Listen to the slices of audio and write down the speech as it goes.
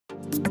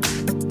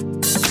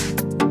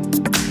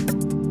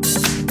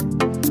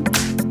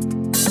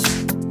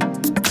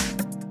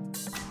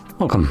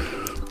Welcome.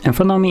 In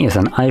front of me is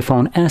an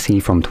iPhone SE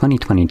from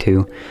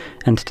 2022,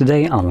 and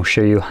today I will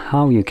show you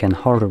how you can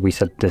hard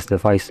reset this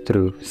device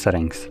through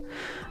settings.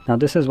 Now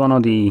this is one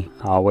of the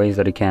ways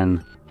that you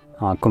can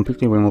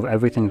completely remove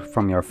everything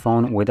from your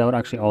phone without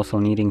actually also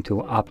needing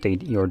to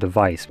update your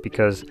device,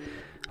 because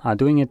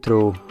doing it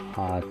through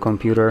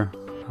computer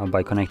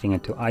by connecting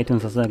it to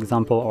iTunes as an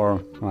example,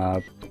 or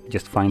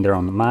just Finder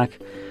on the Mac,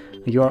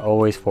 you are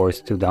always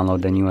forced to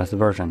download the newest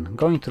version.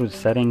 Going through the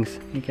settings,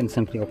 you can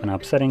simply open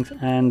up settings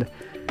and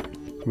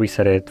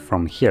reset it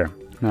from here.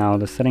 Now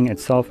the setting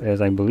itself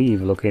is, I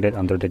believe, located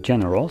under the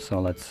general, so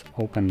let's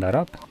open that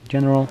up.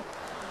 General,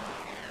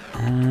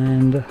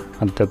 and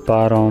at the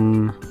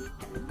bottom,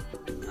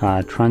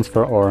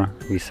 transfer or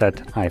reset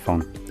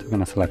iPhone. So I'm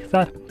gonna select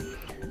that,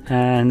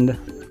 and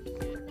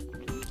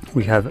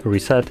we have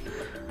reset,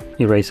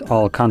 erase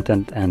all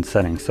content and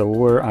settings. So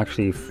we're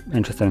actually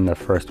interested in the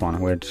first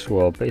one, which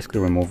will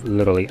basically remove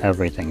literally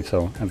everything.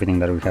 So everything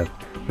that we have,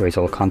 erase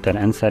all content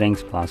and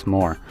settings plus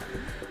more.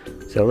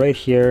 So right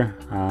here,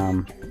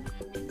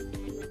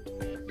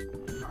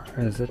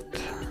 where is it?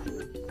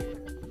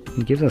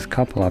 It gives us a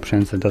couple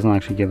options. It doesn't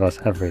actually give us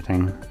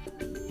everything.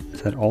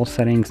 Set all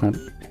settings, not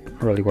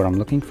really what I'm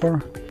looking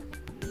for.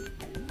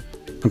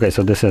 Okay,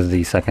 so this is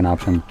the second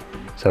option.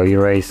 So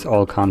erase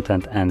all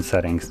content and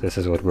settings. This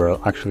is what we're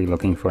actually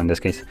looking for in this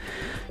case.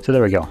 So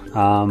there we go.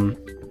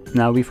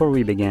 Now before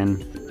we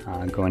begin,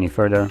 go any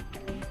further,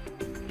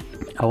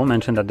 I will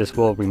mention that this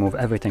will remove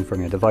everything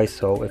from your device.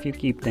 So if you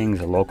keep things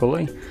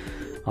locally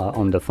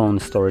on the phone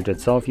storage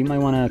itself, you might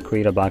want to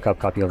create a backup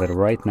copy of it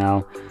right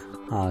now.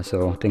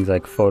 So things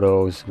like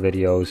photos,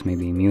 videos,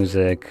 maybe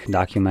music,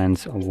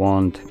 documents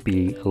won't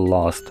be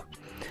lost,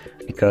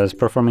 because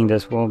performing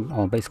this will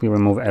basically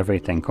remove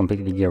everything,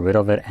 completely get rid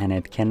of it, and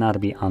it cannot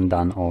be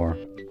undone, or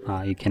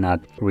you cannot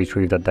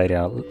retrieve that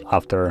data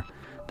after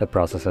the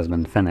process has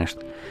been finished.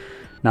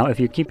 Now if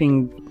you're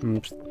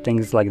keeping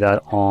things like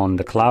that on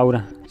the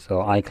cloud, so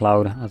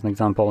iCloud as an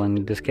example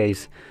in this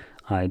case,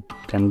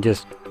 then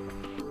just,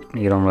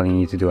 you don't really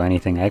need to do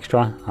anything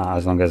extra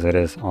as long as it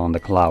is on the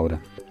cloud.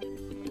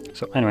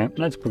 So anyway,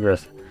 let's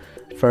progress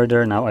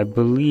further. Now I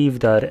believe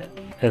that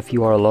if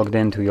you are logged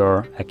into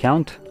your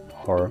account,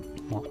 or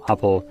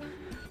Apple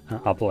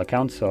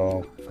account,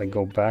 so if I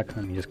go back,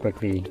 let me just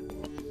quickly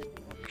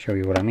show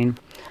you what I mean.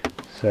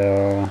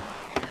 So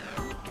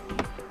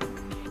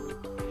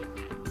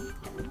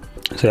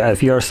yeah,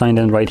 if you are signed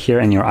in right here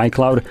in your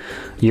iCloud,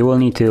 you will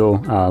need to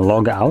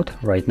log out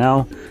right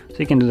now, so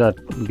you can do that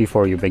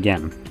before you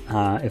begin.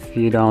 If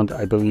you don't,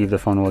 I believe the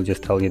phone will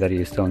just tell you that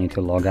you still need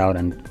to log out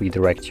and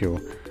redirect you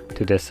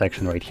to this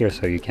section right here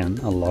so you can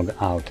log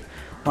out.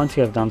 Once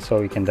you have done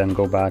so, you can then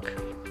go back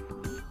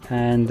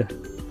and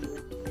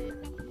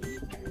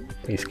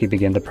basically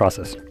begin the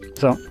process.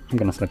 So I'm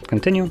gonna select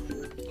continue,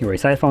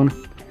 erase iPhone,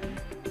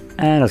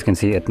 and as you can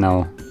see, it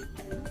now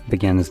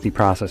begins the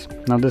process.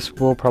 Now this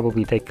will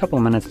probably take a couple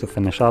minutes to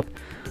finish up.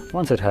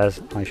 Once it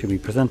has, I should be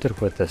presented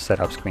with the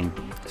setup screen.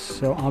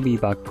 So I'll be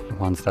back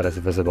once that is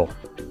visible.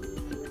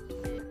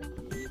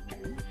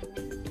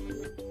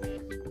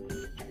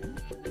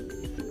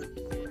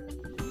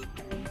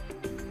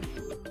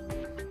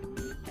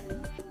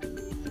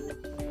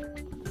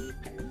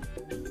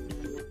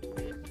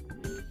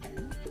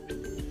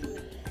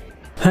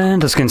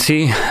 And as you can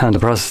see, the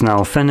process is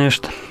now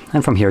finished,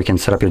 and from here you can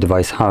set up your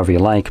device however you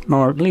like,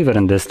 or leave it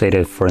in this state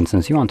if, for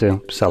instance, you want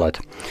to sell it.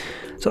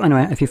 So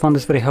anyway, if you found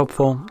this very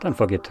helpful, don't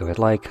forget to hit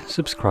like,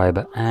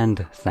 subscribe,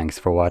 and thanks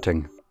for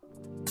watching.